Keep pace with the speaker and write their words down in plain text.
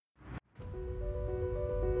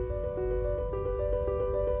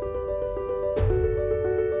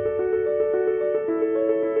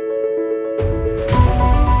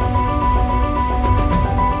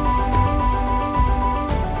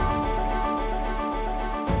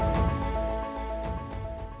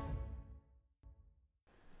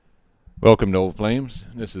Welcome to Old Flames.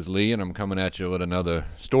 This is Lee, and I'm coming at you with another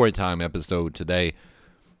Storytime episode today.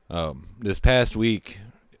 This past week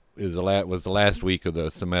was the last week of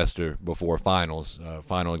the semester before finals.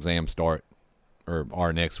 Final exams start or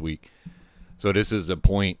are next week. So this is the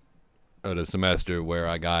point of the semester where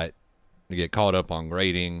I got to get caught up on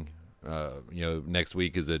grading. Next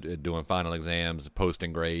week is doing final exams,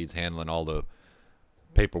 posting grades, handling all the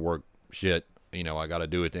paperwork shit. I got to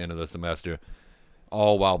do at the end of the semester,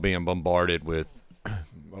 all while being bombarded with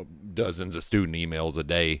dozens of student emails a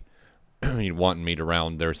day wanting me to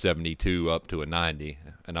round their 72 up to a 90.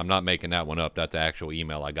 And I'm not making that one up. That's the actual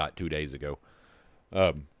email I got 2 days ago.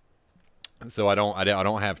 So I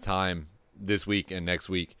don't have time this week and next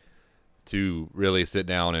week to really sit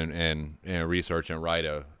down and research and write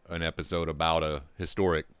an episode about a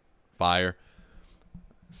historic fire.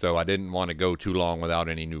 So I didn't want to go too long without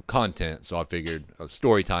any new content, so I figured a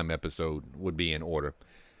storytime episode would be in order.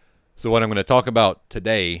 So what I'm going to talk about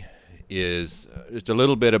today is just a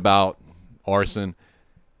little bit about arson,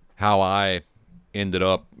 how I ended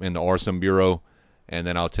up in the arson bureau, and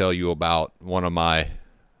then I'll tell you about one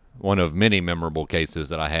of many memorable cases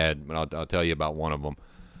that I had, but I'll tell you about one of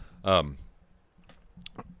them.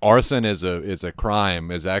 Arson is a crime,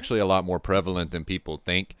 is actually a lot more prevalent than people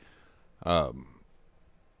think.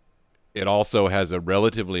 It also has a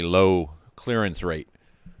relatively low clearance rate.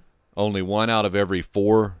 Only 1 out of every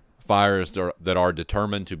 4 fires that are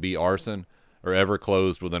determined to be arson are ever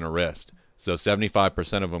closed with an arrest. So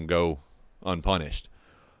 75% of them go unpunished.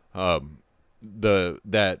 That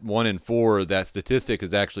 1 in 4, that statistic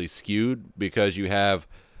is actually skewed because you have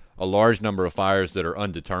a large number of fires that are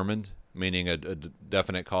undetermined, meaning a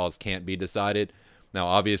definite cause can't be decided. Now,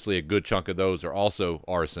 obviously, a good chunk of those are also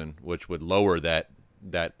arson, which would lower that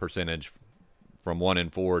percentage from 1 in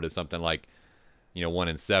 4 to something like 1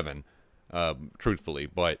 in 7, truthfully.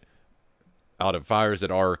 But out of fires that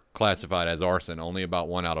are classified as arson, only about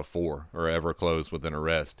 1 out of 4 are ever closed with an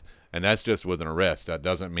arrest, and that's just with an arrest. That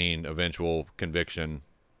doesn't mean eventual conviction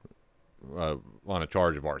on a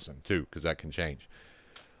charge of arson too, because that can change.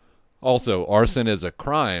 Also, arson as a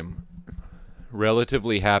crime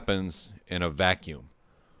relatively happens in a vacuum.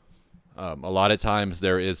 A lot of times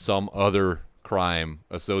there is some other crime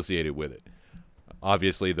associated with it.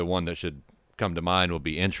 Obviously, the one that should come to mind will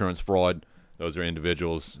be insurance fraud. Those are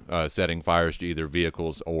individuals setting fires to either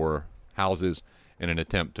vehicles or houses in an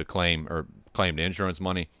attempt to claim the insurance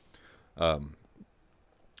money.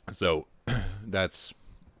 So that's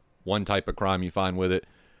one type of crime you find with it.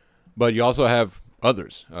 But you also have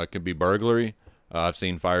others. It could be burglary. I've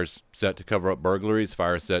seen fires set to cover up burglaries,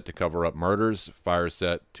 fires set to cover up murders, fires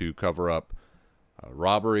set to cover up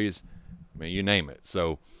robberies. I mean, you name it.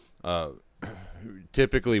 So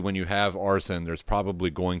typically when you have arson, there's probably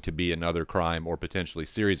going to be another crime or potentially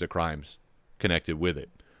series of crimes connected with it.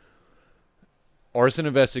 Arson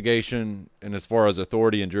investigation, and as far as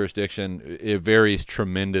authority and jurisdiction, it varies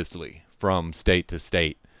tremendously from state to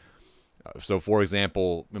state. So, for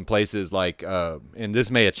example, in places like, and this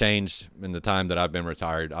may have changed in the time that I've been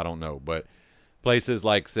retired, I don't know, but places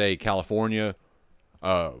like, say, California,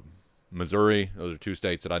 Missouri, those are 2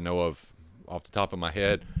 states that I know of off the top of my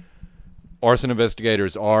head. Arson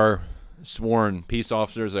investigators are sworn peace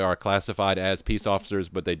officers. They are classified as peace officers,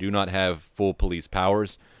 but they do not have full police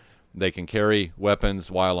powers. They can carry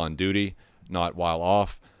weapons while on duty, not while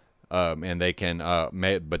off, and they can,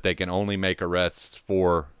 but they can only make arrests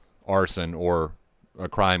for arson or a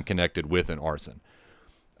crime connected with an arson.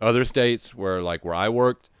 Other states where I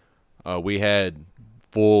worked, we had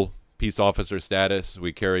full peace officer status.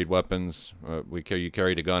 We carried weapons. You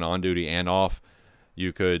carried a gun on duty and off.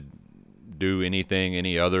 You could do anything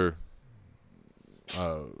any other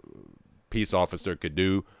peace officer could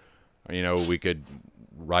do. We could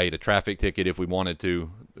write a traffic ticket if we wanted to.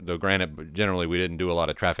 Though granted, generally we didn't do a lot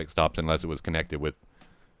of traffic stops unless it was connected with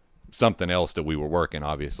something else that we were working,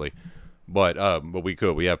 obviously. But we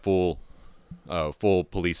could. We have full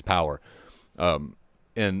police power.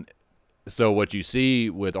 And so what you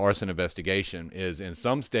see with arson investigation is in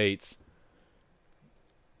some states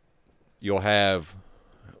you'll have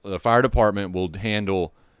the fire department will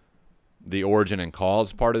handle the origin and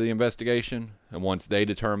cause part of the investigation, and once they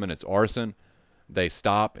determine it's arson, they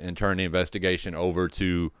stop and turn the investigation over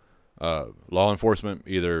to law enforcement,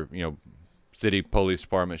 either city police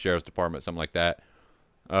department, sheriff's department, something like that.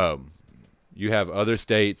 You have other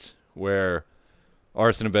states where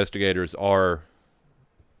arson investigators are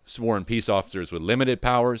sworn peace officers with limited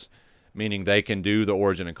powers, meaning they can do the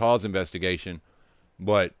origin and cause investigation,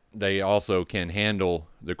 but they also can handle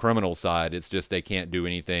the criminal side. It's just they can't do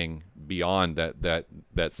anything beyond that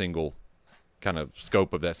single kind of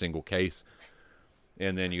scope of that single case.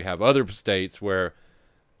 And then you have other states where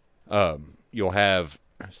you'll have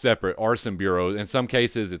separate arson bureaus. In some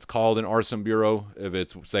cases, it's called an arson bureau. If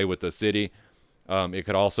it's, say, with the city, it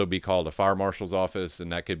could also be called a fire marshal's office,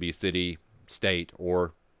 and that could be city, state,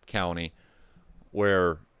 or county,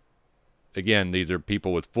 where, again, these are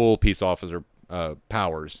people with full peace officer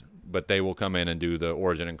powers, but they will come in and do the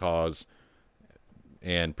origin and cause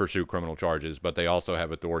and pursue criminal charges, but they also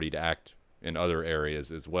have authority to act in other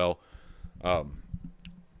areas as well.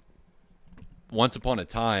 Once upon a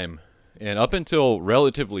time, and up until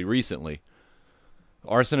relatively recently,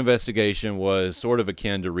 arson investigation was sort of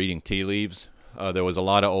akin to reading tea leaves. There was a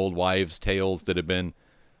lot of old wives' tales that had been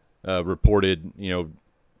reported,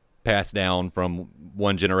 passed down from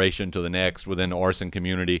one generation to the next within the arson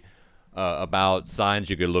community, about signs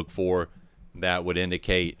you could look for that would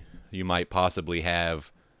indicate you might possibly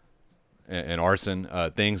have an arson.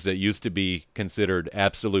 Things that used to be considered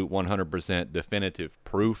absolute 100% definitive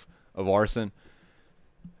proof of arson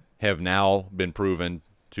have now been proven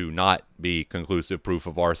to not be conclusive proof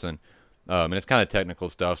of arson. And it's kind of technical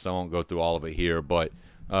stuff, so I won't go through all of it here. But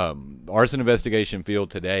arson investigation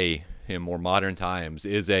field today, in more modern times,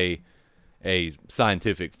 is a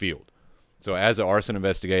scientific field. So as an arson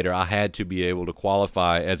investigator, I had to be able to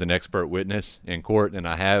qualify as an expert witness in court, and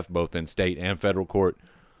I have, both in state and federal court.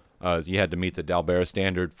 You had to meet the Dalbera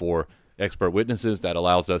standard for expert witnesses. That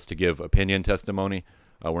allows us to give opinion testimony.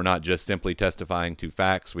 We're not just simply testifying to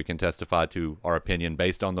facts. We can testify to our opinion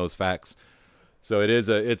based on those facts. So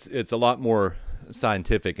it's a lot more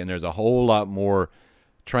scientific, and there's a whole lot more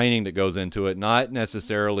training that goes into it. Not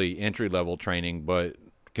necessarily entry-level training, but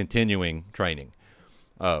continuing training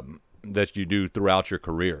that you do throughout your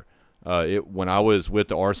career. When I was with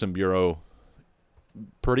the Arson Bureau,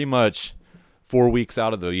 pretty much 4 weeks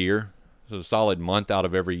out of the year, so a solid month out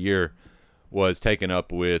of every year, was taken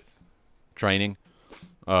up with training.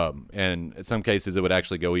 And in some cases, it would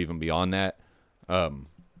actually go even beyond that.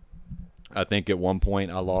 I think at one point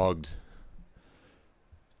I logged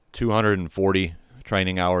 240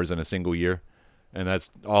 training hours in a single year. And that's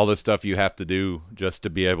all the stuff you have to do just to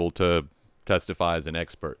be able to testify as an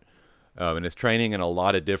expert. And it's training in a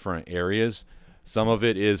lot of different areas. Some of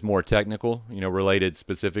it is more technical, related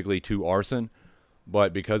specifically to arson.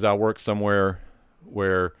 But because I worked somewhere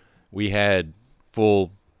where we had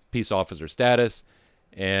full peace officer status,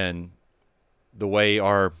 and the way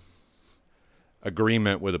our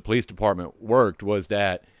agreement with the police department worked was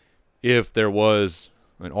that if there was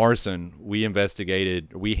an arson, we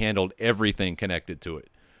handled everything connected to it.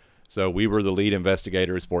 So we were the lead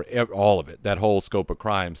investigators for all of it, that whole scope of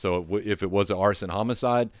crime. So if it was an arson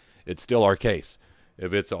homicide, it's still our case.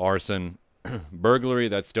 If it's an arson burglary,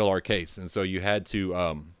 that's still our case. And so you had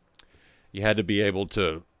to be able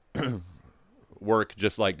to work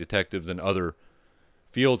just like detectives and other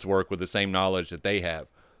fields work with the same knowledge that they have.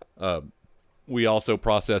 We also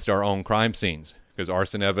processed our own crime scenes because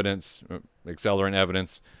arson evidence, accelerant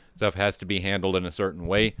evidence, stuff has to be handled in a certain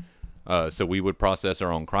way. So we would process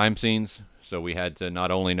our own crime scenes. So we had to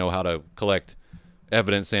not only know how to collect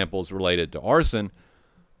evidence samples related to arson,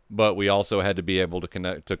 but we also had to be able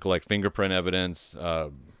to collect fingerprint evidence,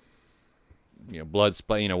 blood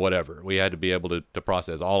splatter, whatever. We had to be able to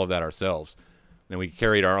process all of that ourselves. And we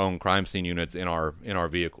carried our own crime scene units in our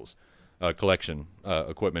vehicles, collection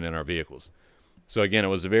equipment in our vehicles. So again, it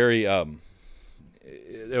was there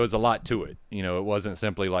was a lot to it. It wasn't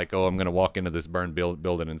simply like, I'm going to walk into this burned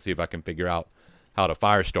building and see if I can figure out how the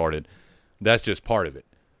fire started. That's just part of it.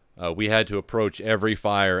 We had to approach every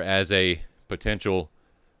fire as a potential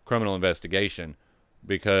criminal investigation,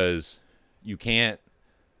 because you can't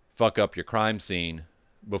fuck up your crime scene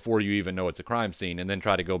before you even know it's a crime scene and then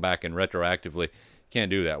try to go back and retroactively. Can't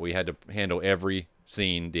do that. We had to handle every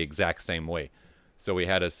scene the exact same way. So we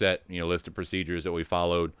had a set list of procedures that we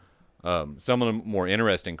followed. Some of the more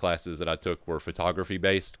interesting classes that I took were photography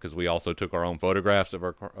based, because we also took our own photographs of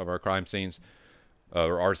our crime scenes,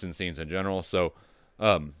 or arson scenes in general. So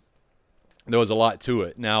there was a lot to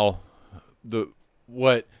it. Now,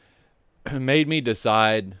 what made me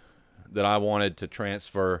decide that I wanted to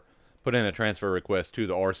put in a transfer request to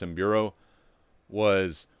the Arson Bureau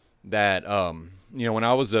was that when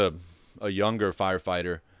I was a younger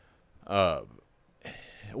firefighter,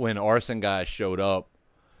 when arson guys showed up,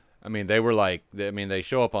 they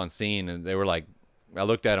show up on scene and they were like, I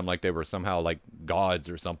looked at them like they were somehow like gods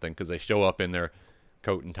or something, because they show up in their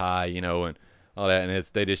coat and tie, and all that, and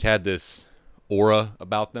they just had this aura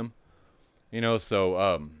about them,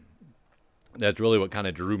 so that's really what kind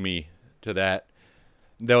of drew me to that.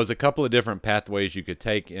 There was a couple of different pathways you could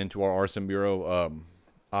take into our Arson Bureau.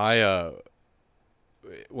 I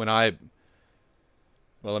when I,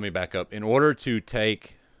 well, let me back up. In order to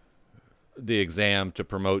take the exam to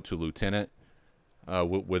promote to lieutenant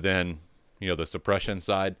within, the suppression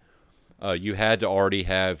side, you had to already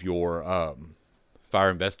have your fire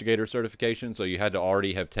investigator certification. So you had to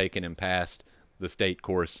already have taken and passed the state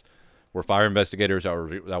course where fire investigators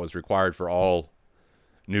that was required for all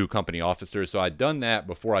new company officers. So I'd done that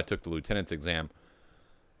before I took the lieutenant's exam.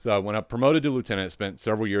 So when I promoted to lieutenant, spent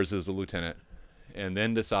several years as a lieutenant, and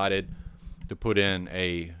then decided to put in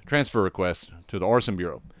a transfer request to the Arson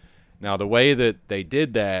Bureau. Now, the way that they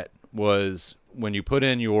did that was when you put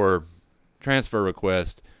in your transfer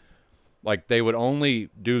request, like they would only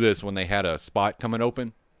do this when they had a spot coming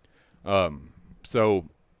open. So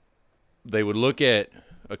they would look at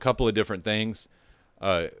a couple of different things.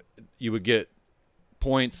 You would get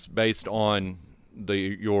points based on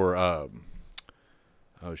your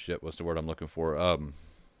oh shit, what's the word I'm looking for?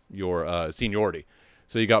 Your seniority.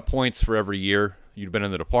 So you got points for every year you'd been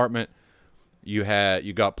in the department. You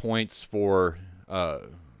got points for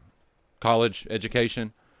college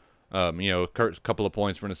education. A couple of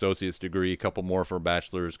points for an associate's degree, a couple more for a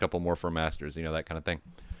bachelor's, a couple more for a master's, that kind of thing.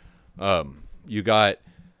 You got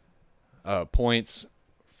points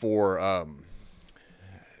for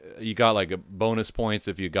you got like a bonus points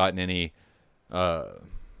if you've gotten any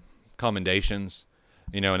commendations,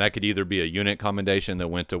 and that could either be a unit commendation that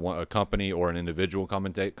went to a company or an individual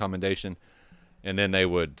commendation. And then they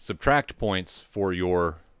would subtract points for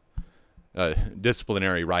your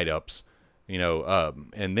disciplinary write-ups,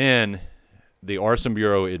 and then the Arson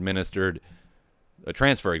Bureau administered a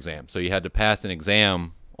transfer exam. So you had to pass an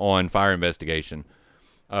exam on fire investigation.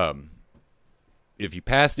 If you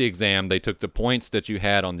passed the exam, they took the points that you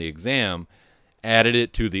had on the exam, added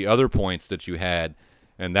it to the other points that you had,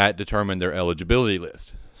 and that determined their eligibility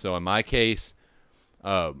list. So in my case,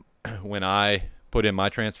 when I put in my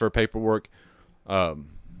transfer paperwork,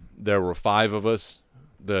 there were 5 of us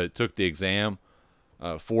that took the exam.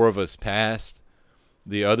 4 of us passed.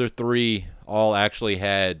 The other 3 all actually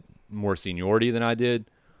had more seniority than I did,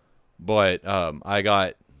 but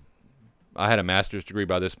I had a master's degree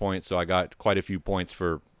by this point, so I got quite a few points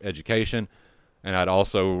for education, and I'd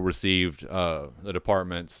also received the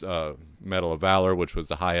department's Medal of Valor, which was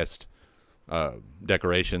the highest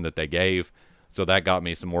decoration that they gave, so that got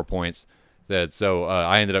me some more points. So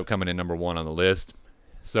I ended up coming in number 1 on the list.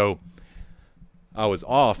 So I was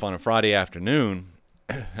off on a Friday afternoon,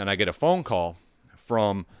 and I get a phone call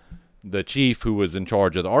from the chief who was in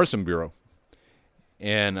charge of the Arson Bureau.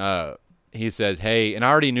 And he says, hey, and I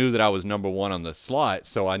already knew that I was number 1 on the slot,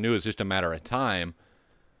 so I knew it was just a matter of time.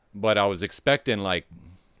 But I was expecting, like,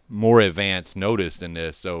 more advance notice than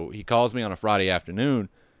this. So he calls me on a Friday afternoon,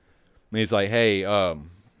 and he's like, hey,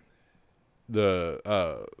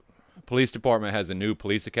 the police department has a new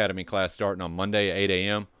police academy class starting on Monday at 8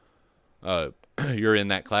 a.m. You're in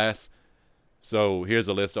that class. So here's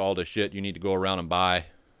a list of all the shit you need to go around and buy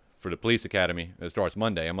for the police academy. It starts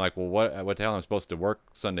Monday. I'm like, well, what the hell? I'm supposed to work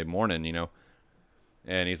Sunday morning,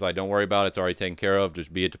 And he's like, don't worry about it. It's already taken care of.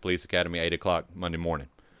 Just be at the police academy 8 o'clock Monday morning.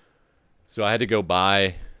 So I had to go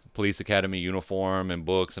buy police academy uniform and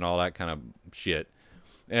books and all that kind of shit.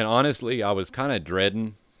 And honestly, I was kind of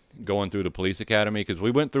dreading going through the police academy because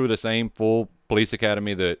we went through the same full police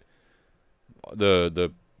academy that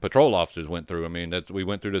the patrol officers went through. I mean, we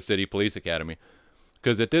went through the city police academy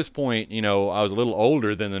because at this point, I was a little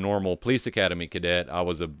older than the normal police academy cadet. I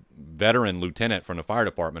was a veteran lieutenant from the fire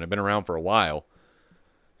department. I've been around for a while,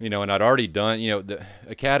 and I'd already done, the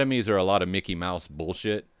academies are a lot of Mickey Mouse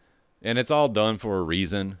bullshit, and it's all done for a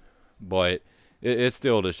reason, but it's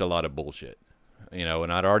still just a lot of bullshit,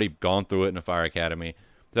 and I'd already gone through it in the fire academy.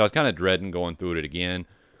 So I was kind of dreading going through it again.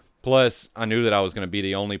 Plus, I knew that I was going to be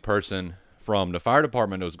the only person from the fire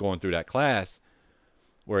department that was going through that class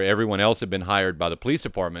where everyone else had been hired by the police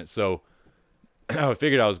department. So I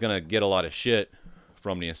figured I was going to get a lot of shit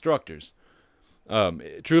from the instructors.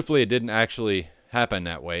 Truthfully, it didn't actually happen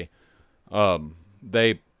that way.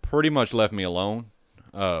 They pretty much left me alone.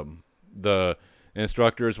 The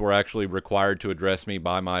instructors were actually required to address me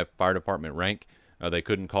by my fire department rank. They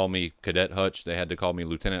couldn't call me Cadet Hutch. They had to call me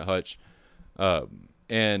Lieutenant Hutch.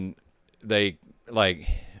 And they, the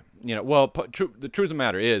truth of the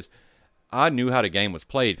matter is, I knew how the game was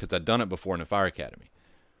played because I'd done it before in the fire academy.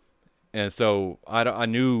 And so I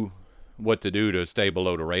knew what to do to stay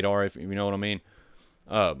below the radar, if you know what I mean.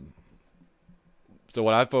 So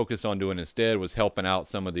what I focused on doing instead was helping out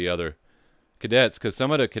some of the other cadets, because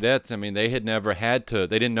some of the cadets, they had never had to,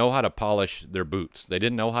 they didn't know how to polish their boots. They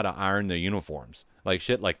didn't know how to iron their uniforms,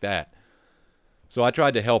 shit like that. So I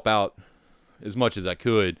tried to help out as much as I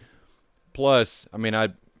could. Plus, I mean, I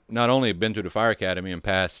not only have been through the fire academy and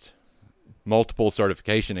passed multiple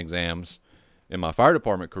certification exams in my fire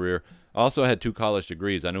department career, I also had 2 college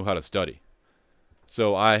degrees. I knew how to study.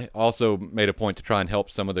 So I also made a point to try and help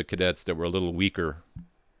some of the cadets that were a little weaker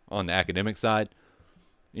on the academic side,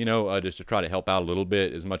 just to try to help out a little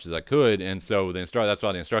bit as much as I could. And so that's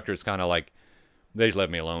why the instructors kind of like, they just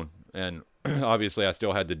left me alone. And obviously I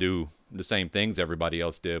still had to do the same things everybody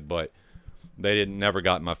else did, but they didn't never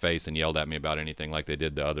got in my face and yelled at me about anything like they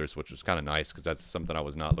did to others, which was kind of nice because that's something I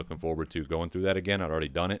was not looking forward to, going through that again. I'd already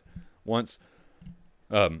done it once.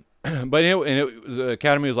 But the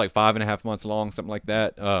academy was like 5.5 months long, something like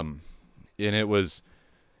that. And it was,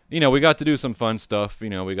 we got to do some fun stuff.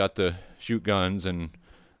 We got to shoot guns and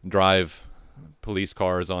drive police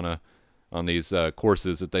cars on these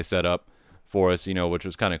courses that they set up for us, which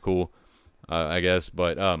was kind of cool, I guess.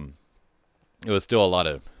 But it was still a lot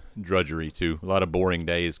of drudgery too, a lot of boring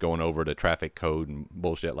days going over the traffic code and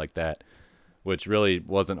bullshit like that, which really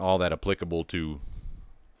wasn't all that applicable to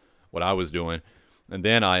what I was doing. And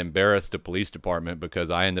then I embarrassed the police department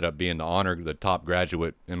because I ended up being the top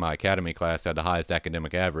graduate in my academy class, had the highest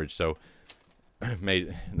academic average. So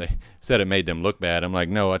they said it made them look bad. I'm like,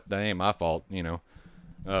 no, that ain't my fault. You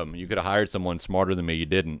could have hired someone smarter than me. You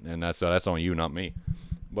didn't, and that's on you, not me.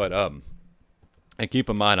 But and keep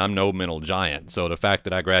in mind, I'm no mental giant. So the fact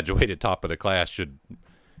that I graduated top of the class should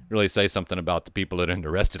really say something about the people that are in the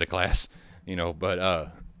rest of the class. But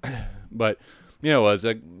as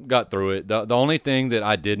I got through it, the only thing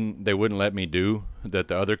that they wouldn't let me do that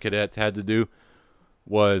the other cadets had to do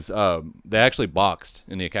was they actually boxed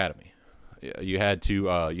in the academy. You had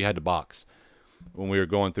to box when we were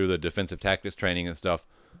going through the defensive tactics training and stuff.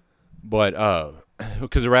 But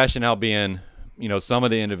because the rationale being, some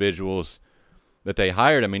of the individuals that they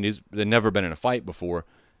hired, I mean, they'd never been in a fight before.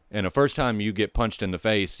 And the first time you get punched in the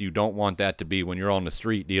face, you don't want that to be when you're on the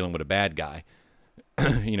street dealing with a bad guy.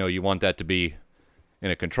 You want that to be in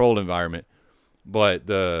a controlled environment. But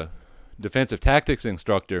the defensive tactics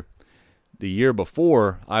instructor, the year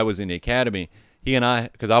before I was in the academy, he and I,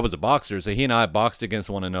 because I was a boxer, so he and I boxed against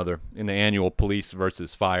one another in the annual police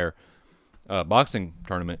versus fire boxing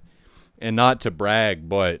tournament. And not to brag,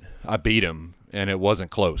 but I beat him, and it wasn't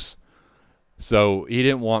close. So he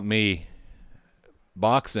didn't want me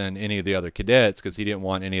boxing any of the other cadets because he didn't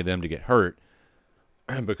want any of them to get hurt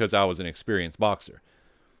because I was an experienced boxer.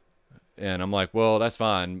 And I'm like, well, that's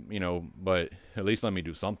fine, but at least let me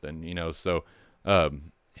do something, So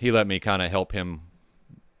he let me kind of help him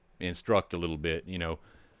instruct a little bit,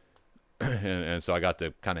 and so I got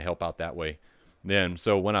to kind of help out that way. Then,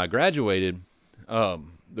 so when I graduated,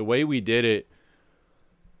 the way we did it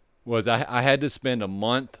was I had to spend a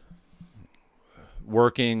month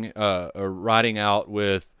working or riding out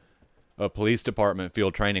with a police department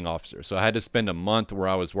field training officer. So I had to spend a month where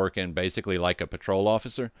I was working basically like a patrol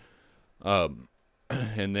officer. And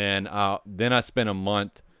then I spent a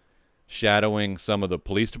month shadowing some of the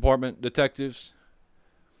police department detectives.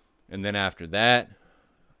 And then after that,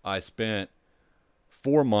 I spent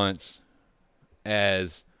 4 months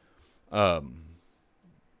as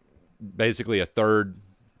basically a third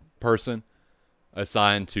person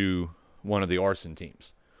assigned to one of the arson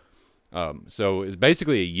teams. So it's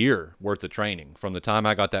basically a year worth of training from the time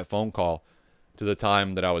I got that phone call to the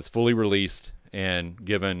time that I was fully released and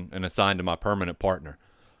given and assigned to my permanent partner.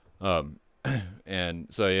 And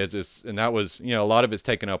so and that was, a lot of it's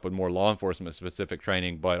taken up with more law enforcement specific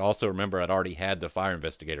training, but also remember I'd already had the fire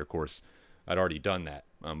investigator course. I'd already done that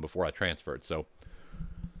before I transferred. So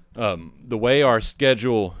the way our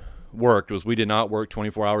schedule worked was we did not work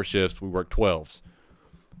 24-hour shifts. We worked 12s.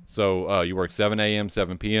 So you work 7 a.m.,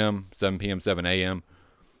 7 p.m., 7 p.m., 7 a.m.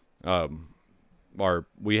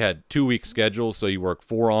 We had 2-week schedules, so you work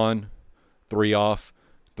 4 on, 3 off,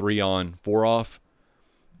 3 on, 4 off.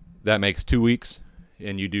 That makes 2 weeks,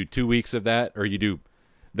 and you do 2 weeks of that, or you do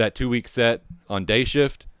that 2-week set on day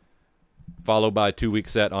shift, followed by a 2-week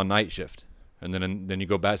set on night shift, and then you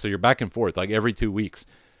go back. So you're back and forth like every 2 weeks.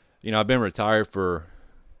 I've been retired for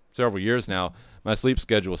several years now. My sleep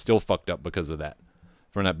schedule is still fucked up because of that,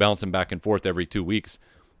 from that bouncing back and forth every 2 weeks.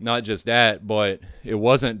 Not just that, but it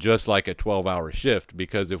wasn't just like a 12-hour shift,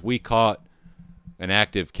 because if we caught an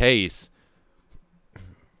active case,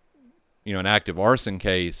 an active arson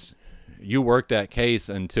case, you work that case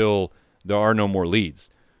until there are no more leads.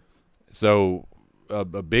 So a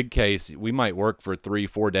big case, we might work for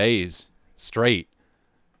 3-4 days straight,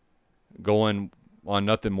 going on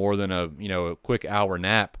nothing more than a quick hour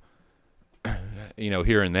nap,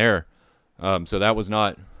 here and there. So that was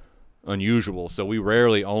not unusual. So we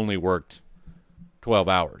rarely only worked 12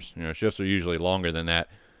 hours. Shifts are usually longer than that.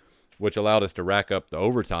 which allowed us to rack up the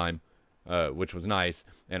overtime, which was nice.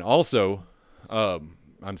 And also,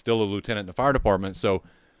 I'm still a lieutenant in the fire department, so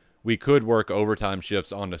we could work overtime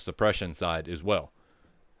shifts on the suppression side as well.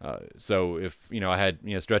 So if, I had,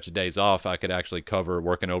 stretch of days off, I could actually cover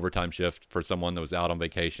work an overtime shift for someone that was out on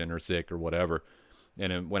vacation or sick or whatever.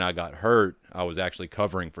 And then when I got hurt, I was actually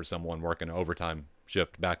covering for someone working an overtime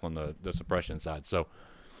shift back on the suppression side. So,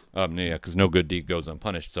 because no good deed goes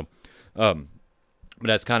unpunished. So, but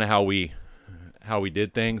that's kind of how we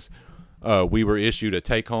did things. We were issued a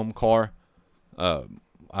take-home car. I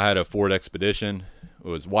had a Ford Expedition. It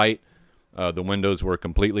was white. The windows were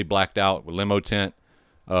completely blacked out with limo tint.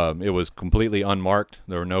 It was completely unmarked.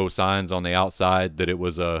 There were no signs on the outside that it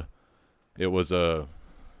was a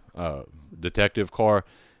detective car.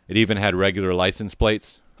 It even had regular license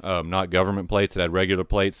plates, not government plates. It had regular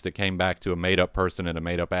plates that came back to a made-up person and a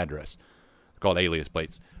made-up address, called alias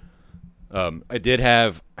plates. It did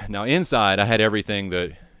have, now inside, I had everything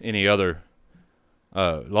that any other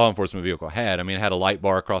law enforcement vehicle had. I mean, it had a light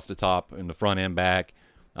bar across the top in the front and back.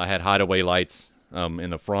 I had hideaway lights in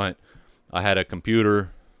the front. I had a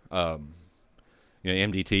computer,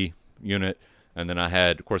 MDT unit, and then I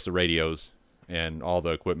had, of course, the radios and all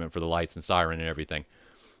the equipment for the lights and siren and everything.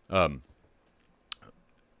 But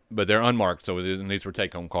they're unmarked, so these were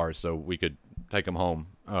take-home cars, so we could take them home,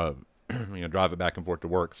 drive it back and forth to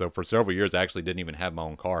work. So for several years, I actually didn't even have my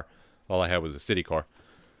own car. All I had was a city car,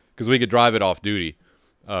 because we could drive it off duty,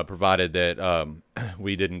 provided that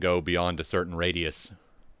we didn't go beyond a certain radius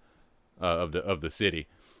of the city.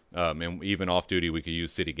 And even off duty, we could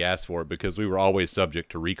use city gas for it, because we were always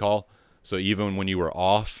subject to recall. So even when you were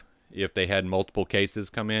off, if they had multiple cases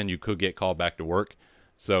come in, you could get called back to work.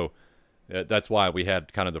 So that's why we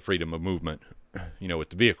had kind of the freedom of movement, with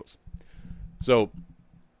the vehicles. So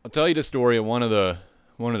I'll tell you the story of one of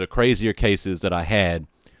the crazier cases that I had.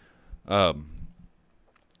 I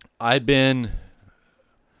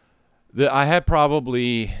had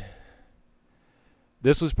probably,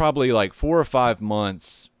 this was probably like 4 or 5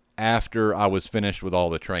 months after I was finished with all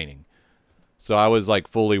the training. So I was like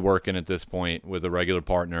fully working at this point with a regular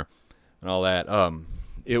partner and all that.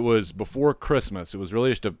 It was before Christmas. It was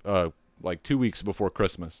really just like 2 weeks before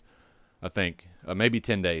Christmas, I think, maybe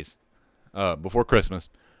 10 days before Christmas.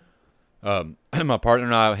 My partner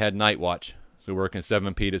and I had night watch, so working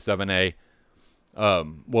 7P to 7A.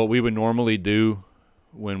 What we would normally do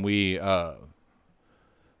when we were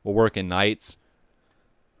working nights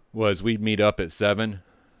was we'd meet up at 7.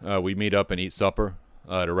 We'd meet up and eat supper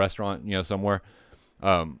at a restaurant, somewhere.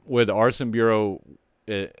 With the Arson Bureau,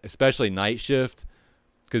 especially night shift,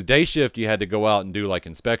 because day shift you had to go out and do like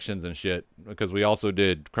inspections and shit, because we also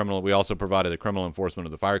provided the criminal enforcement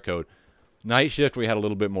of the fire code. Night shift we had a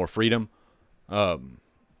little bit more freedom.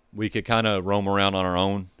 We could kind of roam around on our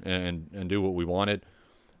own and do what we wanted.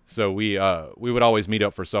 So we would always meet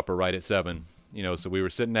up for supper right at 7. So we were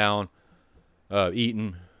sitting down,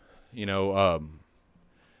 eating.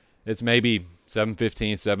 It's maybe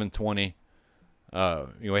 7:15, 7:20.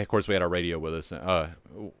 Of course, we had our radio with us.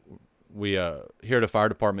 We hear the fire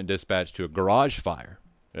department dispatch to a garage fire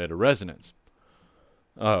at a residence.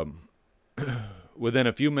 Within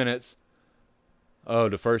a few minutes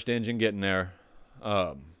of the first engine getting there,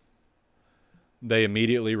 they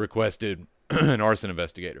immediately requested an arson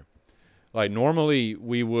investigator. Like normally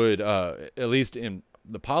we would, at least in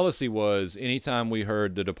the policy was, anytime we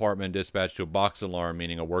heard the department dispatch to a box alarm,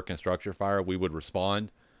 meaning a work and structure fire, we would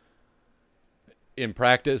respond. In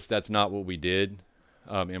practice, that's not what we did.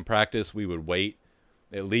 In practice, we would wait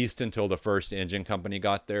at least until the first engine company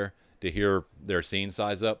got there to hear their scene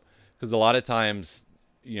size up. Because a lot of times,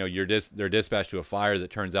 they're dispatched to a fire that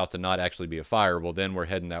turns out to not actually be a fire. Well, then we're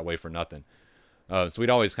heading that way for nothing. So we'd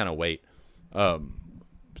always kind of wait.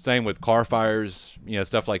 Same with car fires,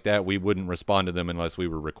 stuff like that. We wouldn't respond to them unless we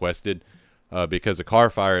were requested. Because a car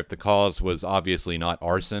fire, if the cause was obviously not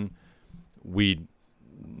arson, we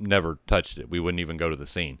never touched it. We wouldn't even go to the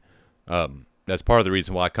scene. That's part of the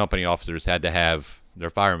reason why company officers had to have their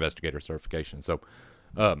fire investigator certification. So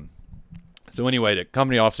anyway, the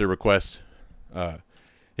company officer requests,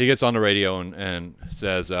 he gets on the radio and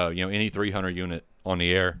says, any 300 unit on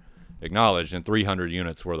the air acknowledged, and 300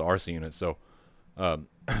 units were the arson units. So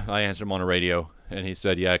I answered him on the radio, and he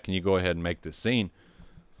said, yeah, can you go ahead and make this scene?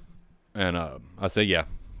 And I said, yeah.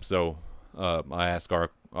 So I asked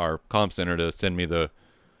our comm center to send me the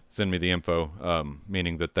info,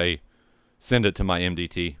 meaning that they send it to my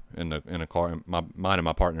MDT in a car. Mine and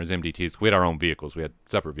my partner's MDTs. We had our own vehicles. We had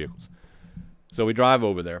separate vehicles. So we drive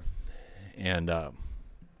over there, and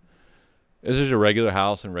this is a regular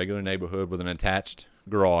house in a regular neighborhood with an attached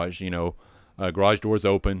garage. Garage doors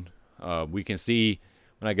open. We can see,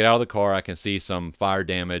 when I get out of the car, I can see some fire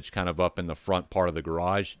damage kind of up in the front part of the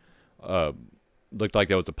garage. Looked like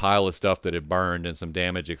there was a pile of stuff that had burned and some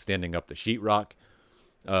damage extending up the sheetrock.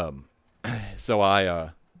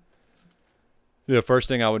 So the first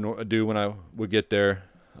thing I would do when I would get there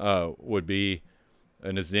would be,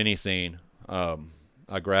 in a Zenny scene,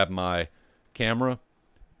 I grabbed my camera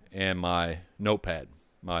and my notepad.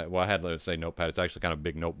 I had, let's say, notepad. It's actually kind of a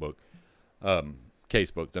big notebook,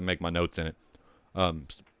 case book to make my notes in it.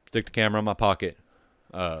 Stick the camera in my pocket,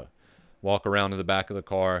 walk around to the back of the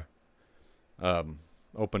car,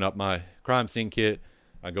 open up my crime scene kit.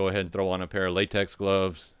 I go ahead and throw on a pair of latex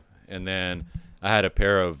gloves, and then I had a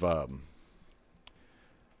pair of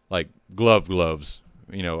like gloves,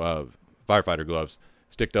 firefighter gloves.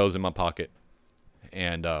 Stick those in my pocket,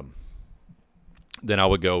 and then I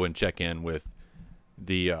would go and check in with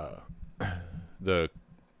the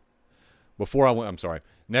before I went. I'm sorry.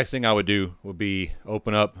 Next thing I would do would be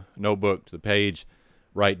open up notebook to the page,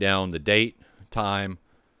 write down the date, time,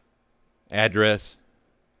 address,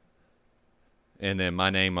 and then my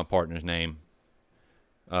name, my partner's name,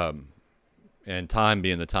 and time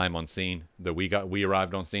being the time on scene that we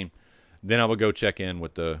arrived on scene. Then I would go check in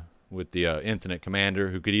with the incident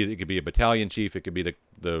commander, who it could be a battalion chief, it could be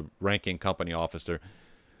the ranking company officer.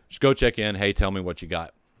 Just go check in. Hey, tell me what you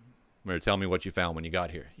got, or tell me what you found when you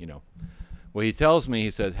got here. Well, he tells me,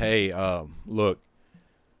 he says, hey, look,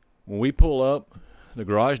 when we pull up, the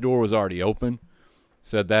garage door was already open.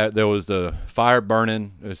 Said that there was the fire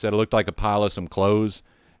burning. It said it looked like a pile of some clothes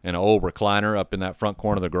and an old recliner up in that front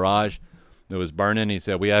corner of the garage that was burning. He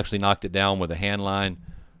said we actually knocked it down with a hand line.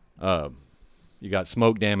 You got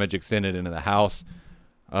smoke damage extended into the house.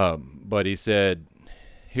 But he said,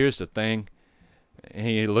 here's the thing. And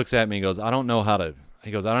he looks at me and goes, I don't even know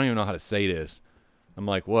how to say this. I'm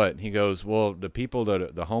like, what? He goes, well, the people,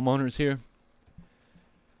 the homeowners here,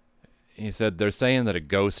 he said, they're saying that a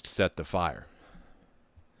ghost set the fire.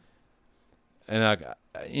 And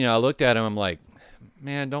I looked at him. I'm like,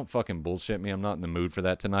 man, don't fucking bullshit me. I'm not in the mood for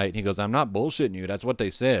that tonight. He goes, I'm not bullshitting you. That's what they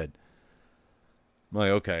said. I'm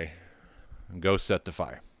like, okay, ghost set the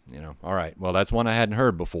fire. All right. Well, that's one I hadn't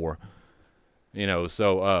heard before.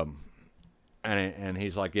 So and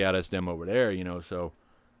he's like, yeah, that's them over there. So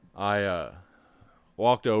I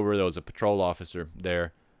walked over. There was a patrol officer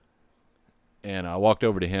there, and I walked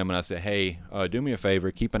over to him and I said, hey, do me a favor,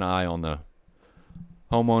 keep an eye on the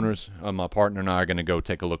homeowners. My partner and I are going to go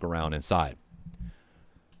take a look around inside.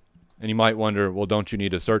 And you might wonder, well, don't you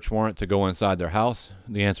need a search warrant to go inside their house?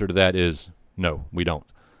 The answer to that is no, we don't.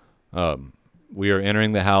 We are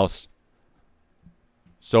entering the house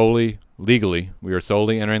solely, legally. We are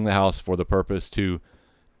solely entering the house for the purpose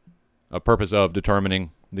of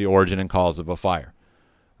determining the origin and cause of a fire.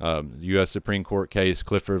 The U.S. Supreme Court case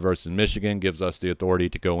Clifford versus Michigan gives us the authority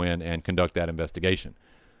to go in and conduct that investigation.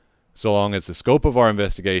 So long as the scope of our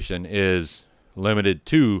investigation is limited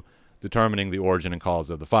to determining the origin and cause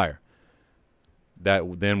of the fire,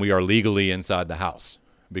 then we are legally inside the house,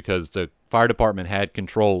 because the fire department had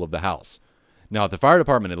control of the house. Now, if the fire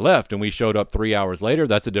department had left and we showed up 3 hours later,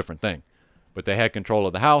 that's a different thing. But they had control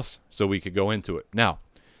of the house, so we could go into it. Now,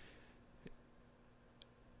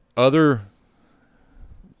 other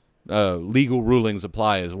legal rulings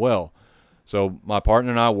apply as well. So my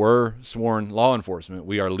partner and I were sworn law enforcement.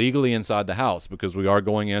 We are legally inside the house because we are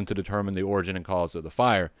going in to determine the origin and cause of the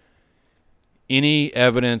fire. Any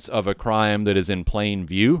evidence of a crime that is in plain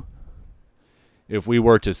view, if we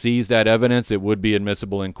were to seize that evidence, it would be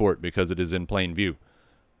admissible in court because it is in plain view.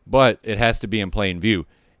 But it has to be in plain view.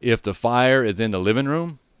 If the fire is in the living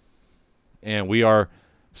room and we are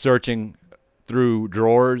searching through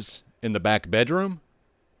drawers in the back bedroom,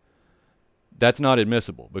 that's not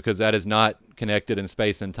admissible because that is not connected in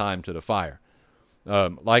space and time to the fire.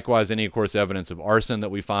 Likewise, any, of course, evidence of arson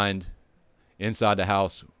that we find inside the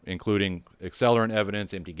house, including accelerant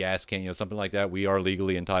evidence, empty gas can, something like that, we are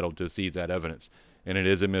legally entitled to seize that evidence, and it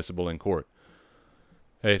is admissible in court.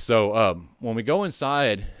 Okay, so when we go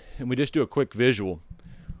inside and we just do a quick visual,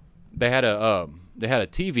 they had a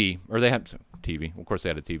TV, or they had TV. Of course, they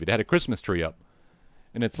had a TV. They had a Christmas tree up,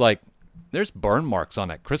 and it's like there's burn marks on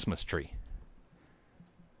that Christmas tree.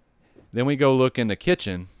 Then we go look in the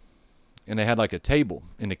kitchen, and they had like a table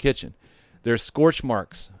in the kitchen. There's scorch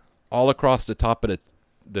marks all across the top of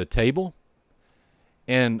the table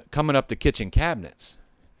and coming up the kitchen cabinets,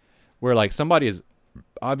 where like somebody has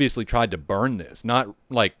obviously tried to burn this. Not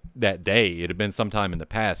like that day. It had been sometime in the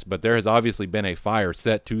past, but there has obviously been a fire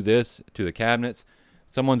set to the cabinets.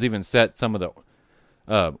 Someone's even set some of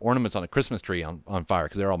the ornaments on a Christmas tree on fire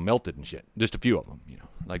because they're all melted and shit. Just a few of them,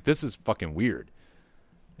 Like, this is fucking weird.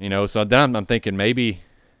 So then I'm thinking maybe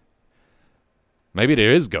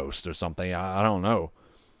there is ghosts or something. I don't know.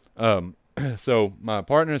 So my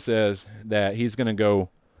partner says that he's gonna go.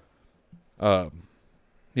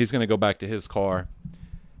 He's gonna go back to his car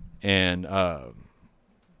and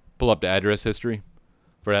pull up the address history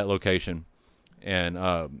for that location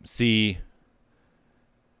and see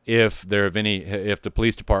if if the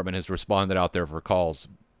police department has responded out there for calls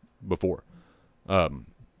before. And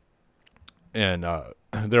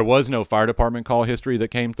there was no fire department call history that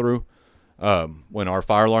came through when our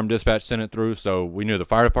fire alarm dispatch sent it through. So we knew the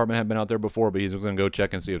fire department had been out there before, but he's going to go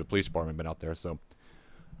check and see if the police department had been out there. So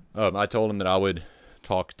I told him that I would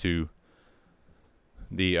talk to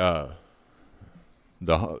the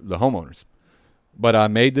homeowners, but I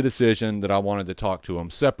made the decision that I wanted to talk to them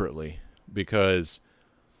separately because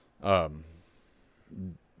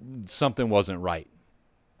something wasn't right.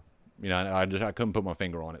 I couldn't put my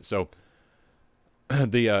finger on it. So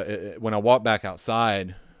when I walked back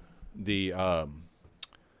outside, the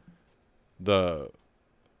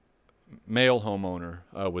male homeowner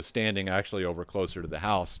was standing actually over closer to the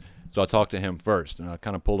house. So I talked to him first, and I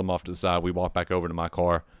kind of pulled him off to the side. We walked back over to my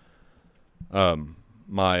car. And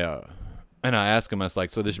I asked him, I was like,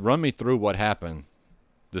 so just run me through what happened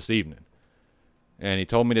this evening. And he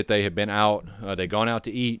told me that they had been out, they'd gone out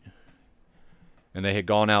to eat, and they had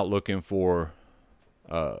gone out looking for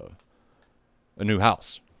a new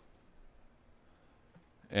house.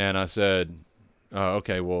 And I said,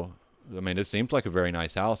 okay, well, I mean, this seems like a very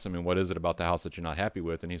nice house. I mean, what is it about the house that you're not happy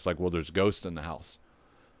with? And he's like, well, there's ghosts in the house.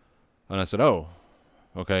 And I said, oh,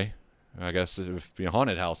 okay. I guess it'd be a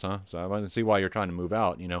haunted house, huh? So I wanted to see why you're trying to move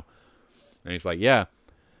out, And he's like, yeah.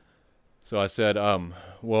 So I said,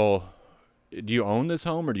 well, do you own this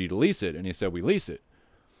home or do you lease it? And he said, we lease it.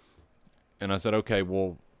 And I said, okay,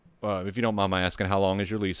 well, if you don't mind my asking, how long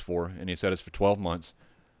is your lease for? And he said, it's for 12 months.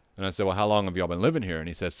 And I said, well, how long have y'all been living here? And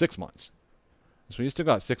he said, 6 months. So you still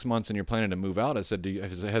got 6 months and you're planning to move out. I said,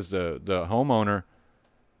 has the homeowner,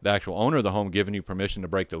 the actual owner of the home, given you permission to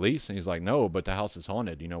break the lease? And he's like, no, but the house is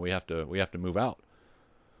haunted. We have to move out.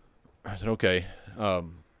 I said, okay.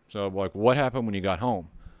 So I'm like, what happened when you got home?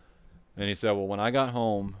 And he said, well, when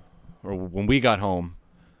we got home,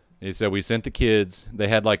 he said, we sent the kids. They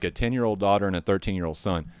had like a 10-year-old daughter and a 13-year-old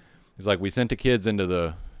son. He's like, we sent the kids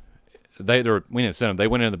into we didn't send them. They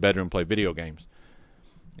went into the bedroom and played video games.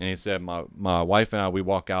 And he said, my wife and I, we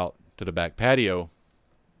walk out to the back patio.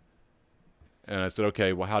 And I said,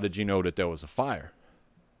 okay, well, how did you know that there was a fire?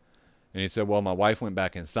 And he said, well, my wife went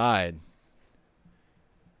back inside.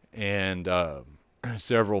 And a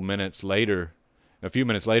few minutes later,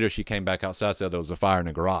 she came back outside, said there was a fire in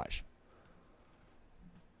the garage.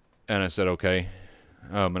 And I said, okay.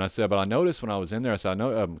 And I said, but I noticed when I was in there, I said,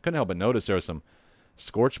 couldn't help but notice there were some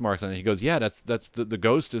scorch marks on it. He goes, yeah, that's the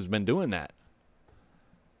ghost has been doing that.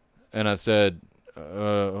 And I said,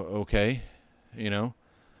 okay, and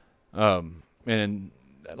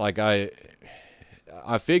like I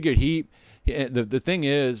figured the thing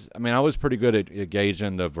is, I mean, I was pretty good at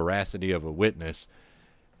gauging the veracity of a witness.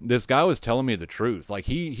 This guy was telling me the truth. Like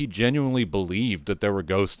he genuinely believed that there were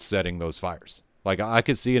ghosts setting those fires. Like I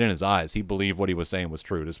could see it in his eyes. He believed what he was saying was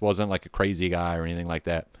true. This wasn't like a crazy guy or anything like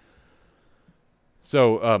that.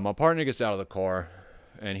 So my partner gets out of the car,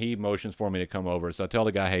 and he motions for me to come over. So I tell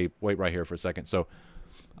the guy, hey, wait right here for a second. So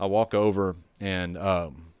I walk over, and my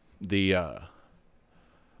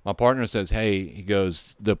partner says, hey, he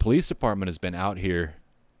goes, the police department has been out here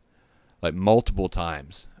like multiple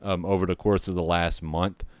times over the course of the last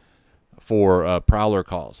month for prowler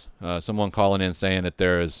calls. Someone calling in saying that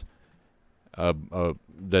there is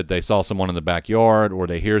that they saw someone in the backyard or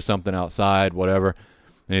they hear something outside, whatever.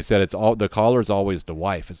 And he said the caller's always the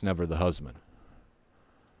wife. It's never the husband.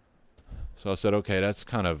 So I said, okay, that's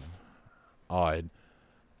kind of odd.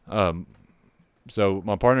 So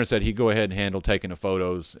my partner said he'd go ahead and handle taking the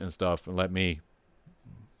photos and stuff and let me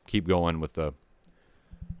keep going with the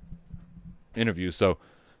interview. So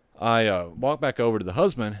I walked back over to the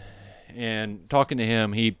husband, and talking to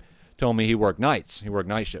him, he told me he worked nights. He worked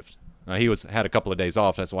night shifts. He had a couple of days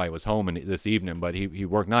off. That's why he was home this evening, but he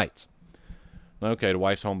worked nights. Okay, the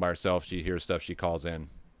wife's home by herself. She hears stuff. She calls in.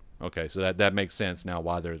 Okay, so that makes sense now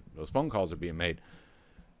why those phone calls are being made.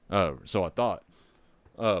 So I thought.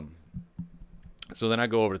 So then I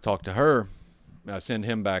go over to talk to her. I send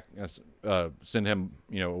him back. Send him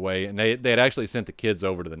away. And they had actually sent the kids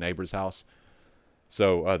over to the neighbor's house.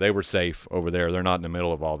 So they were safe over there. They're not in the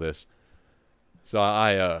middle of all this. So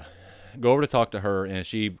I go over to talk to her, and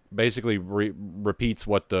she basically repeats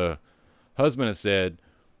what the husband has said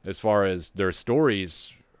as far as their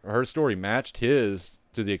stories. Her story matched his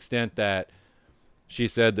to the extent that she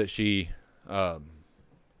said that she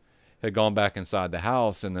had gone back inside the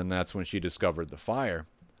house, and then that's when she discovered the fire.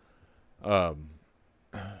 Um,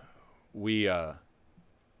 we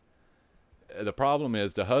The problem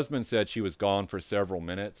is the husband said she was gone for several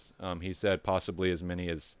minutes. He said possibly as many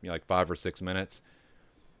as like 5 or 6 minutes.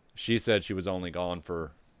 She said she was only gone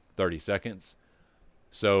for 30 seconds.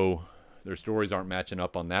 So their stories aren't matching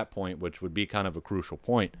up on that point, which would be kind of a crucial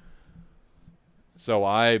point. So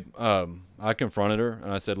I confronted her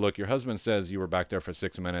and I said, look, your husband says you were back there for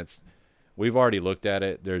 6 minutes. We've already looked at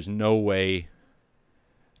it. There's no way.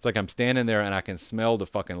 It's like I'm standing there and I can smell the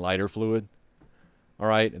fucking lighter fluid. All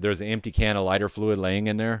right, there's an empty can of lighter fluid laying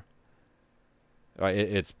in there. All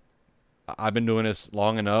right, I've been doing this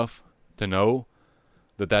long enough to know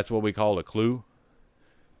that that's what we call a clue.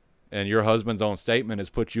 And your husband's own statement has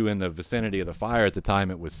put you in the vicinity of the fire at the time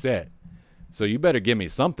it was set. So you better give me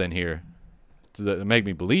something here to make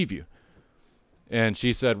me believe you. And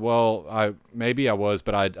she said, well, maybe I was,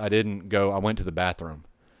 but I didn't go. I went to the bathroom.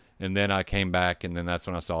 And then I came back, and then that's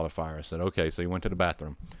when I saw the fire. I said, okay, so you went to the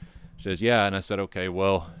bathroom. She says, yeah. And I said, okay,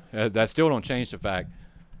 well, that still don't change the fact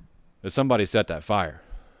that somebody set that fire.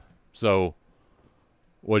 So,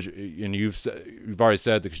 and you've already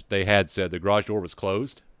said that they had said the garage door was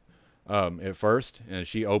closed at first, and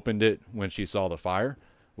she opened it when she saw the fire,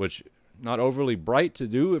 which not overly bright to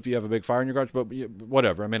do if you have a big fire in your garage, but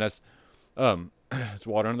whatever. I mean, that's it's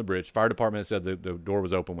water on the bridge. Fire department said the door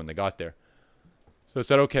was open when they got there. So I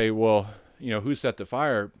said, okay, well, who set the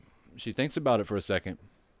fire? She thinks about it for a second.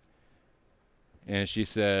 And she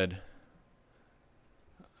said,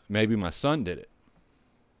 maybe my son did it.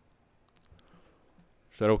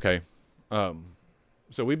 I said, okay.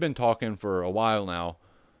 So we've been talking for a while now.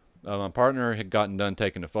 My partner had gotten done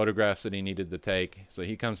taking the photographs that he needed to take. So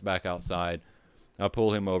he comes back outside. I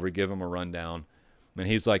pull him over, give him a rundown. And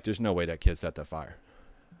he's like, there's no way that kid set that fire.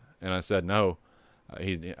 And I said, no,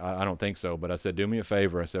 I don't think so. But I said, do me a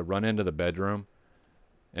favor. I said, run into the bedroom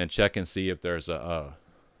and check and see if there's a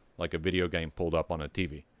video game pulled up on a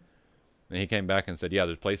TV. And he came back and said, yeah,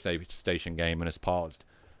 there's a PlayStation game, and it's paused.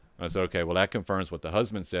 And I said, okay, well, that confirms what the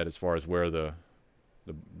husband said as far as where the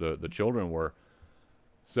children were.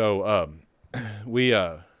 So we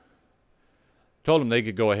told them they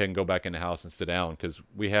could go ahead and go back in the house and sit down because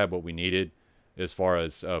we had what we needed as far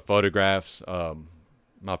as photographs.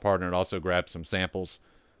 My partner had also grabbed some samples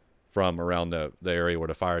from around the area where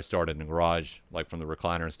the fire started in the garage, like from the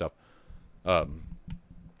recliner and stuff.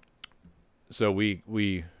 So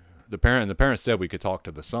the parents said we could talk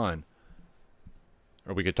to the son,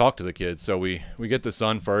 or we could talk to the kids. So we get the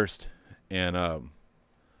son first, and I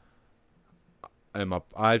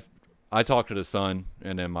talked to the son,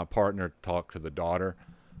 and then my partner talked to the daughter,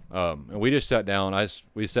 and we just sat down.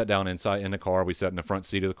 We sat down inside in the car. We sat in the front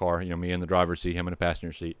seat of the car. Me in the driver's seat, him in the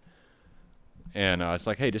passenger seat. And it's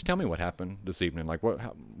like, hey, just tell me what happened this evening. Like,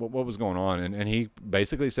 what was going on? And he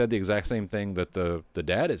basically said the exact same thing that the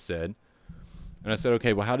dad had said. And I said,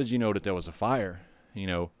 okay, well, how did you know that there was a fire?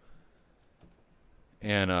 And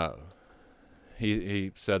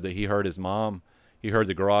he said that he heard his mom. He heard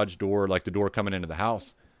the garage door, like the door coming into the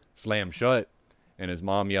house, slam shut, and his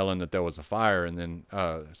mom yelling that there was a fire. And then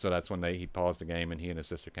so that's when he paused the game, and he and his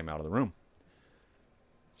sister came out of the room.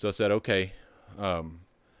 So I said, okay. And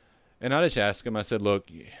I just asked him, I said, look,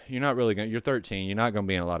 you're 13. You're not going to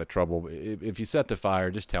be in a lot of trouble. If you set the fire,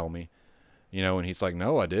 just tell me. And he's like,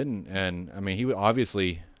 no, I didn't. And, I mean, he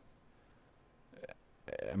obviously,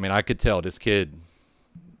 I could tell this kid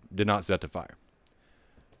did not set the fire.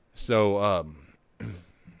 So,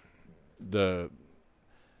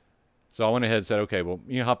 so I went ahead and said, okay, well,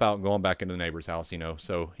 you hop out and go on back into the neighbor's house,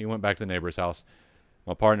 So he went back to the neighbor's house.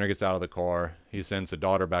 My partner gets out of the car. He sends the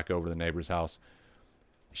daughter back over to the neighbor's house.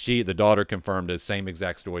 The daughter confirmed the same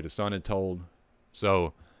exact story the son had told.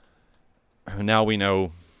 So now we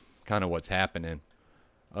know kind of what's happening.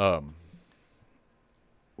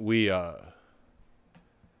 We went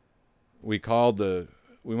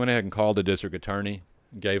ahead and called the district attorney,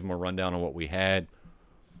 gave him a rundown on what we had.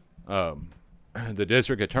 The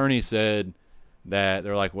district attorney said that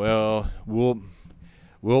they're like, well,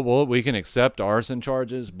 we can accept arson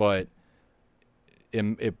charges, but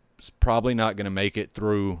it's probably not going to make it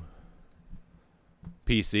through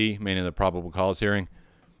PC, meaning the probable cause hearing,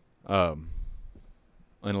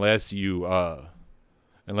 unless you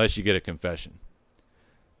get a confession,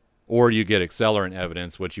 or you get accelerant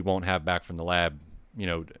evidence, which you won't have back from the lab,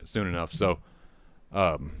 soon enough. So,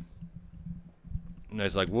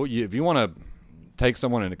 it's like, well, if you want to take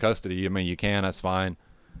someone into custody, you can. That's fine,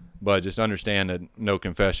 but just understand that no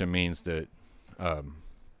confession means that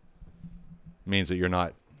you're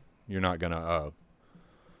not gonna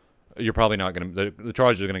you're probably not going to, the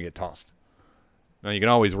charges are going to get tossed. Now, you can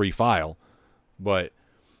always refile, but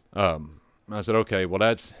I said, okay, well,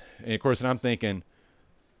 that's, and of course, and I'm thinking,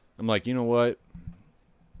 I'm like, you know what?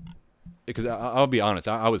 Because I'll be honest,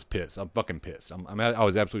 I was pissed. I'm fucking pissed. I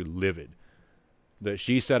was absolutely livid that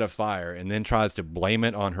she set a fire and then tries to blame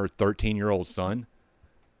it on her 13-year-old son.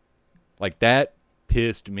 Like, that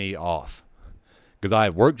pissed me off. Because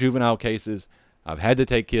I've worked juvenile cases. I've had to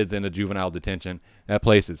take kids into juvenile detention. That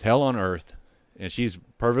place is hell on earth. And she's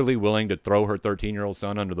perfectly willing to throw her 13-year-old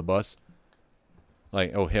son under the bus.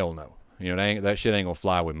 Like, oh, hell no. You know, that shit ain't going to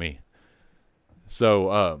fly with me.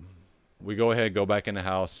 So, we go ahead, go back in the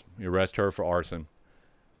house. We arrest her for arson.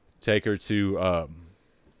 Take her to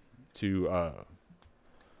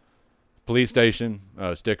police station.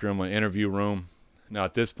 Stick her in an interview room. Now,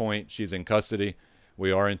 at this point, she's in custody.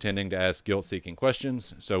 We are intending to ask guilt-seeking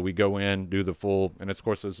questions. So we go in, do the full, and of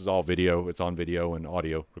course, this is all video. It's on video and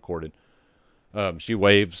audio recorded. She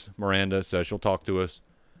waives Miranda, says she'll talk to us.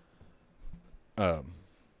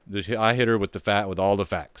 I hit her with all the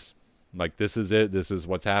facts. Like, this is it. This is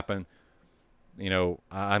what's happened. You know,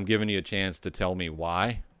 I'm giving you a chance to tell me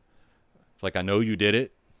why. Like, I know you did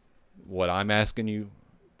it. What I'm asking you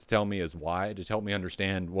to tell me is why. Just help me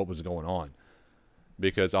understand what was going on.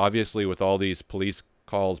 Because obviously with all these police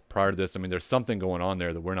calls prior to this, I mean, there's something going on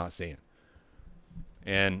there that we're not seeing.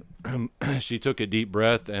 And she took a deep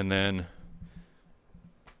breath and then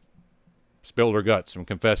spilled her guts and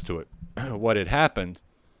confessed to it. What had happened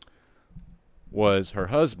was her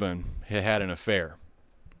husband had an affair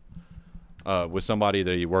with somebody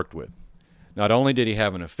that he worked with. Not only did he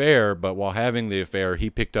have an affair, but while having the affair, he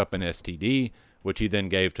picked up an STD, which he then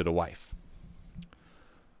gave to the wife.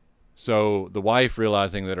 So the wife,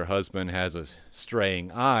 realizing that her husband has a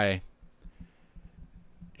straying eye,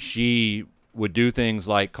 she would do things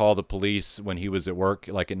like call the police when he was at work,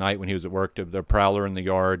 like at night when he was at work, to the prowler in the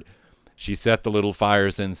yard. She set the little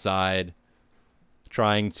fires inside,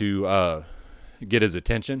 trying to get his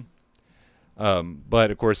attention. But,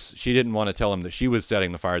 of course, she didn't want to tell him that she was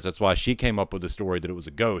setting the fires. That's why she came up with the story that it was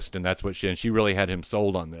a ghost, and that's what she really had him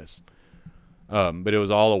sold on this. But it was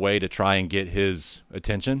all a way to try and get his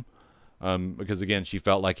attention. Because, again, she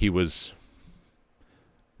felt like he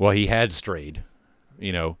had strayed,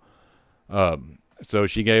 you know. So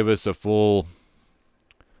she gave us a full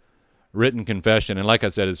written confession. And like I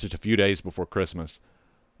said, it's just a few days before Christmas.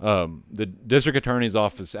 The district attorney's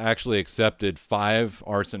office actually accepted 5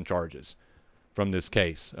 arson charges from this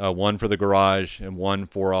case. 1 for the garage and 1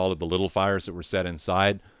 for all of the little fires that were set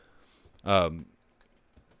inside.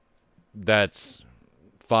 That's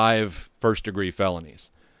 5 first-degree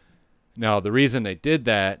felonies. Now, the reason they did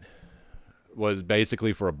that was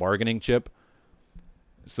basically for a bargaining chip,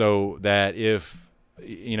 so that if,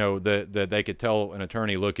 you know, that they could tell an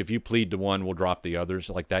attorney, look, if you plead to one, we'll drop the others,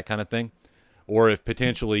 like that kind of thing. Or if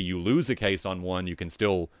potentially you lose a case on one, you can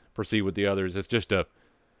still proceed with the others. It's just a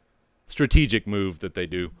strategic move that they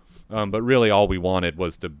do. But really all we wanted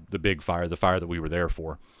was the big fire, the fire that we were there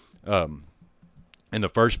for in the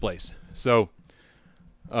first place. So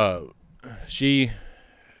she...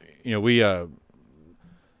 You know, we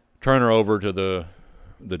turn her over to the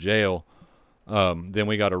jail. Then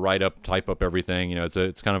we got to type up everything. You know,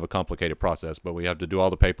 it's kind of a complicated process, but we have to do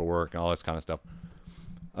all the paperwork and all this kind of stuff.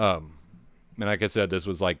 And like I said, this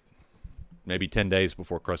was like maybe 10 days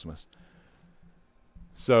before Christmas.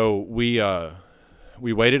 So we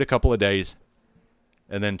waited a couple of days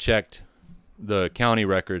and then checked the county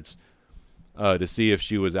records to see if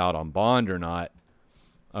she was out on bond or not.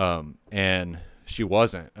 And she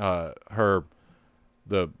wasn't. The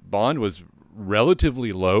bond was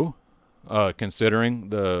relatively low, considering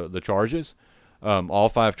the charges. All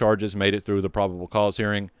 5 charges made it through the probable cause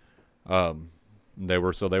hearing. They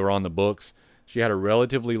were on the books. She had a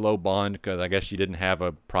relatively low bond because I guess she didn't have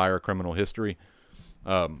a prior criminal history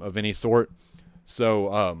of any sort.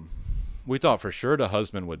 So we thought for sure the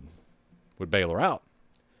husband would bail her out.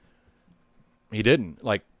 He didn't.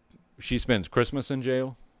 Like, she spends Christmas in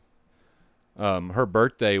jail. Her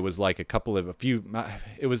birthday was like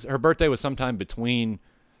her birthday was sometime between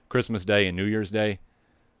Christmas Day and New Year's Day.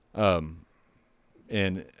 But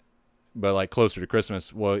like closer to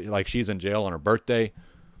Christmas, well, like she's in jail on her birthday.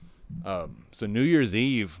 So New Year's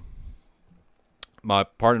Eve, my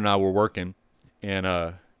partner and I were working,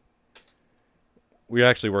 and we were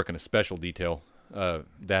actually working a special detail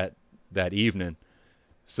that evening.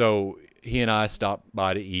 So he and I stopped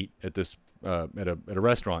by to eat at this at a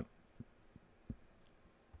restaurant.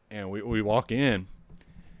 And we walk in,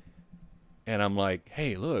 and I'm like,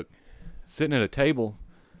 hey, look, sitting at a table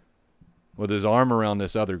with his arm around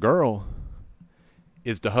this other girl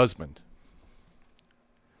is the husband.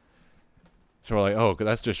 So we're like, oh,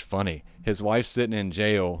 that's just funny. His wife's sitting in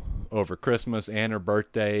jail over Christmas and her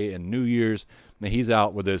birthday and New Year's, and he's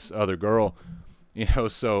out with this other girl.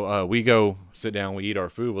 So we go sit down, we eat our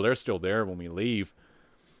food. Well, they're still there when we leave.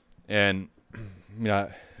 And, I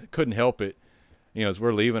couldn't help it. As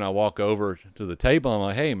we're leaving, I walk over to the table. I'm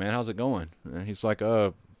like, hey, man, how's it going? And he's like,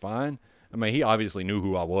 fine. I mean, he obviously knew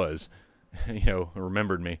who I was,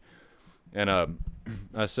 remembered me. And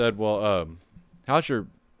I said, well, how's your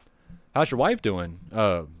wife doing?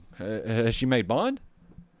 Has she made bond?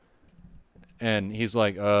 And he's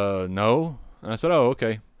like, no. And I said, oh,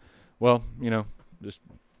 okay. Well, just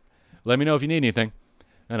let me know if you need anything.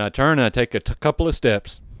 And I turn and I take a couple of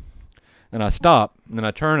steps. And I stop. And then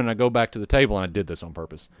I turn and I go back to the table. And I did this on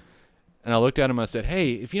purpose. And I looked at him and I said,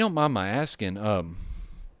 hey, if you don't mind my asking,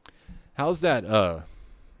 how's that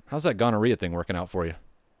gonorrhea thing working out for you?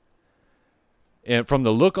 And from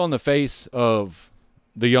the look on the face of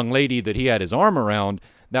the young lady that he had his arm around,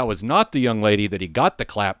 that was not the young lady that he got the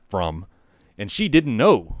clap from, and she didn't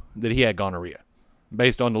know that he had gonorrhea,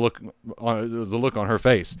 based on the look on her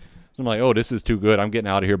face. So I'm like, oh, this is too good. I'm getting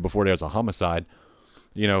out of here before there's a homicide,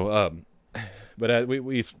 But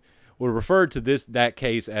we referred to that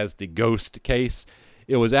case as the ghost case.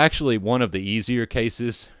 It was actually one of the easier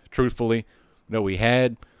cases, truthfully, that we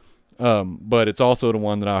had. But it's also the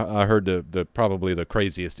one that I heard the probably the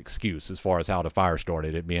craziest excuse as far as how the fire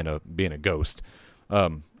started, it being a ghost.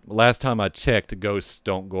 Last time I checked, ghosts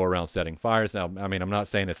don't go around setting fires. Now, I mean, I'm not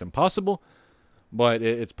saying it's impossible, but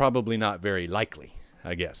it's probably not very likely,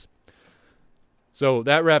 I guess. So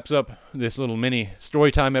that wraps up this little mini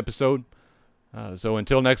storytime episode. So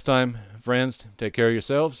until next time, friends, take care of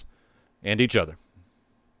yourselves and each other.